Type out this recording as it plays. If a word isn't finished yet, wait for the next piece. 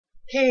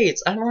Hey,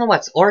 it's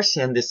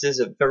IdkWhatsRc and this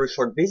is a very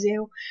short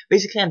video.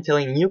 Basically, I'm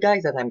telling you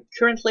guys that I'm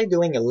currently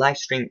doing a live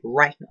stream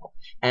right now.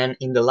 And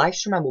in the live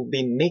stream, I will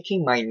be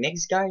making my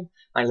next guide,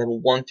 my level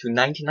 1 to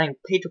 99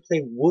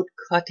 pay-to-play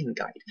woodcutting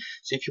guide.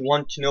 So if you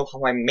want to know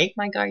how I make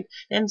my guide,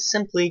 then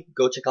simply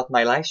go check out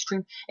my live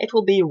stream. It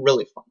will be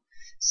really fun.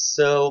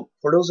 So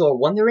for those who are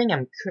wondering,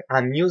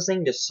 I'm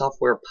using the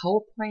software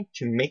PowerPoint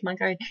to make my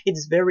guide.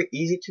 It's very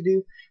easy to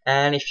do.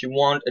 And if you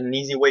want an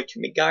easy way to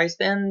make guides,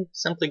 then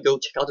simply go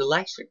check out the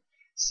live stream.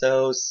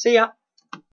 So, see ya!